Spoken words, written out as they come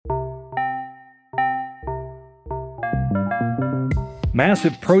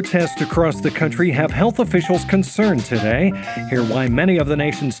Massive protests across the country have health officials concerned today. Hear why many of the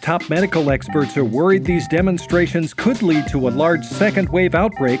nation's top medical experts are worried these demonstrations could lead to a large second-wave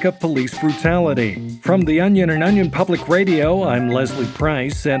outbreak of police brutality. From The Onion and Onion Public Radio, I'm Leslie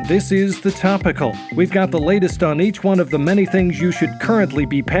Price, and this is The Topical. We've got the latest on each one of the many things you should currently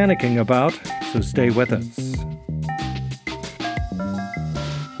be panicking about, so stay with us.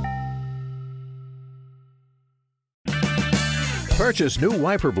 Purchase new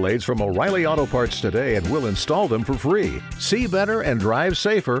wiper blades from O'Reilly Auto Parts today and we'll install them for free. See better and drive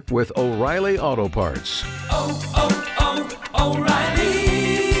safer with O'Reilly Auto Parts. O'Reilly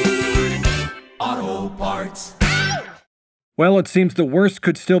Auto Parts. Well, it seems the worst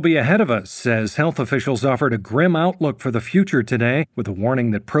could still be ahead of us, as health officials offered a grim outlook for the future today, with a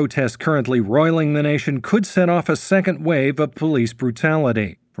warning that protests currently roiling the nation could set off a second wave of police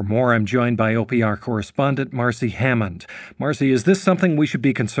brutality. For more, I'm joined by OPR correspondent Marcy Hammond. Marcy, is this something we should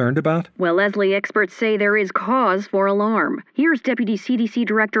be concerned about? Well, Leslie, experts say there is cause for alarm. Here's Deputy CDC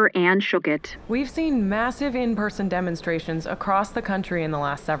Director Ann Schuchat. We've seen massive in-person demonstrations across the country in the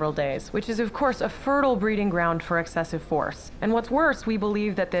last several days, which is, of course, a fertile breeding ground for excessive force. And what's worse, we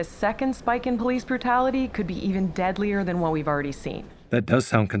believe that this second spike in police brutality could be even deadlier than what we've already seen. That does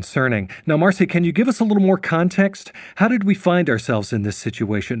sound concerning. Now, Marcy, can you give us a little more context? How did we find ourselves in this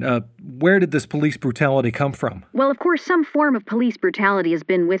situation? Where did this police brutality come from? Well, of course, some form of police brutality has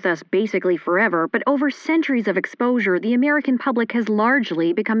been with us basically forever, but over centuries of exposure, the American public has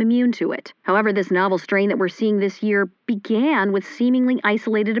largely become immune to it. However, this novel strain that we're seeing this year began with seemingly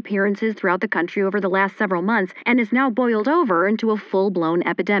isolated appearances throughout the country over the last several months and is now boiled over into a full-blown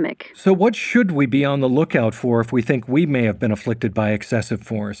epidemic. So what should we be on the lookout for if we think we may have been afflicted by excessive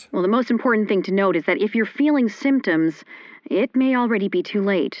force? Well, the most important thing to note is that if you're feeling symptoms, it may already be too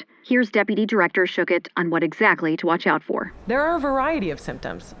late. Here's Deputy Director Schuchat on what exactly to watch out for. There are a variety of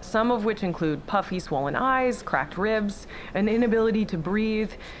symptoms, some of which include puffy, swollen eyes, cracked ribs, an inability to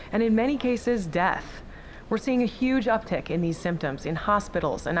breathe, and in many cases, death. We're seeing a huge uptick in these symptoms in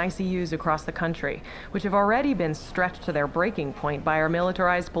hospitals and ICUs across the country, which have already been stretched to their breaking point by our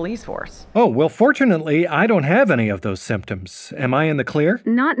militarized police force. Oh, well, fortunately, I don't have any of those symptoms. Am I in the clear?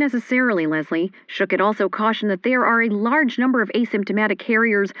 Not necessarily, Leslie. Schuchat also cautioned that there are a large number of asymptomatic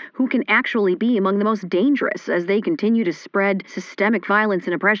carriers who can actually be among the most dangerous as they continue to spread systemic violence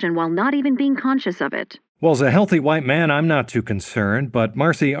and oppression while not even being conscious of it. Well, as a healthy white man, I'm not too concerned. But,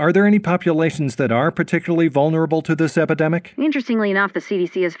 Marcy, are there any populations that are particularly vulnerable to this epidemic? Interestingly enough, the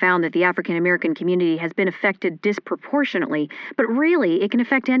CDC has found that the African American community has been affected disproportionately. But really, it can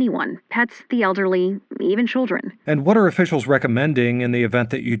affect anyone. Pets, the elderly, even children. And what are officials recommending in the event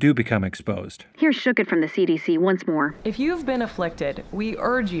that you do become exposed? Here's Schuchat from the CDC once more. If you've been afflicted, we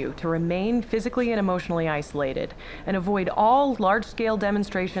urge you to remain physically and emotionally isolated and avoid all large-scale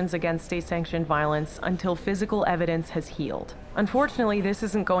demonstrations against state-sanctioned violence until physical evidence has healed. Unfortunately, this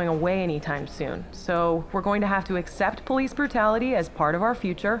isn't going away anytime soon, so we're going to have to accept police brutality as part of our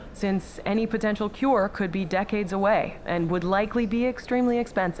future, since any potential cure could be decades away and would likely be extremely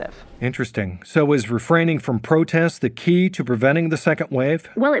expensive. Interesting. So is refraining from protests the key to preventing the second wave?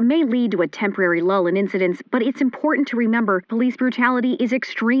 Well, it may lead to a temporary lull in incidents, but it's important to remember police brutality is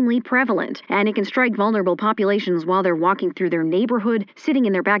extremely prevalent, and it can strike vulnerable populations while they're walking through their neighborhood, sitting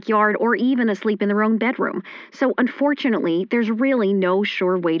in their backyard, or even asleep in their own bedroom. So unfortunately, there's really no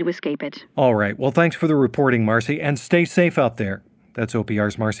sure way to escape it. All right. Well, thanks for the reporting, Marcy, and stay safe out there. That's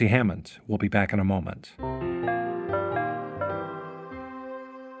OPR's Marcy Hammond. We'll be back in a moment.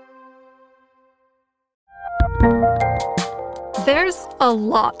 There's a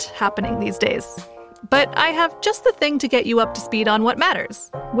lot happening these days, but I have just the thing to get you up to speed on what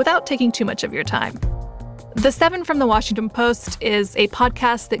matters, without taking too much of your time. The 7 from the Washington Post is a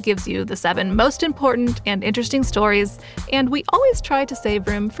podcast that gives you the 7 most important and interesting stories, and we always try to save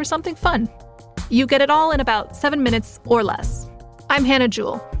room for something fun. You get it all in about 7 minutes or less. I'm Hannah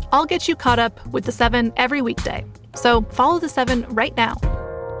Jewell. I'll get you caught up with the 7 every weekday. So follow the 7 right now.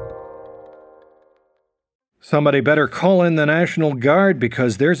 Somebody better call in the National Guard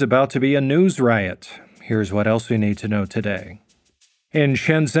because there's about to be a news riot. Here's what else we need to know today. In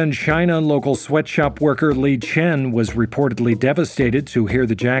Shenzhen, China, local sweatshop worker Li Chen was reportedly devastated to hear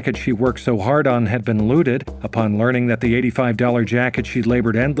the jacket she worked so hard on had been looted. Upon learning that the $85 jacket she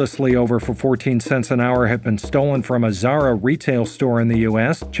labored endlessly over for 14 cents an hour had been stolen from a Zara retail store in the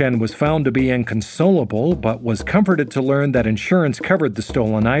U.S., Chen was found to be inconsolable, but was comforted to learn that insurance covered the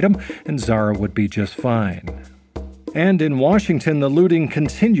stolen item and Zara would be just fine. And in Washington, the looting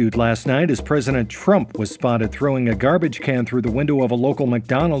continued last night as President Trump was spotted throwing a garbage can through the window of a local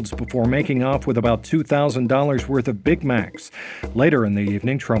McDonald's before making off with about $2,000 worth of Big Macs. Later in the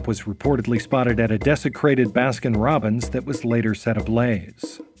evening, Trump was reportedly spotted at a desecrated Baskin-Robbins that was later set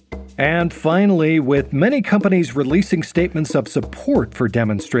ablaze. And finally, with many companies releasing statements of support for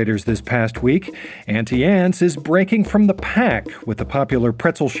demonstrators this past week, Auntie Anne's is breaking from the pack, with the popular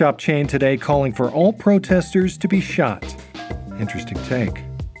pretzel shop chain today calling for all protesters to be shot. Interesting take.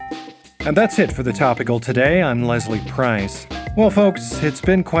 And that's it for the Topical today. I'm Leslie Price. Well, folks, it's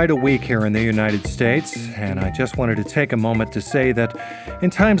been quite a week here in the United States, and I just wanted to take a moment to say that in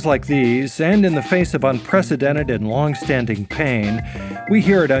times like these, and in the face of unprecedented and long-standing pain, we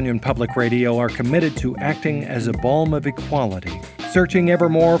here at Onion Public Radio are committed to acting as a balm of equality, searching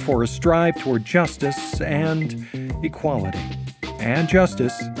evermore for a strive toward justice and equality. And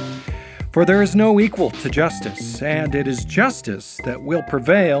justice. For there is no equal to justice, and it is justice that will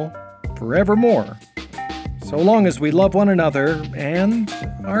prevail forevermore. So long as we love one another and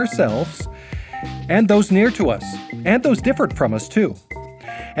ourselves, and those near to us, and those different from us too.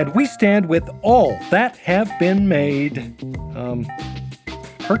 And we stand with all that have been made,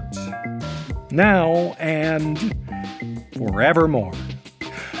 hurt, now and forevermore.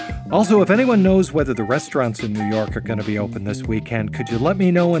 Also, if anyone knows whether the restaurants in New York are going to be open this weekend, could you let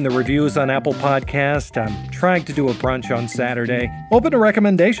me know in the reviews on Apple Podcast? I'm trying to do a brunch on Saturday. Open to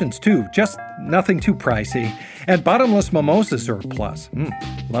recommendations, too. Just nothing too pricey. And bottomless mimosas are a plus.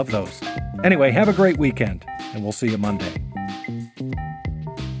 Love those. Anyway, have a great weekend, and we'll see you Monday.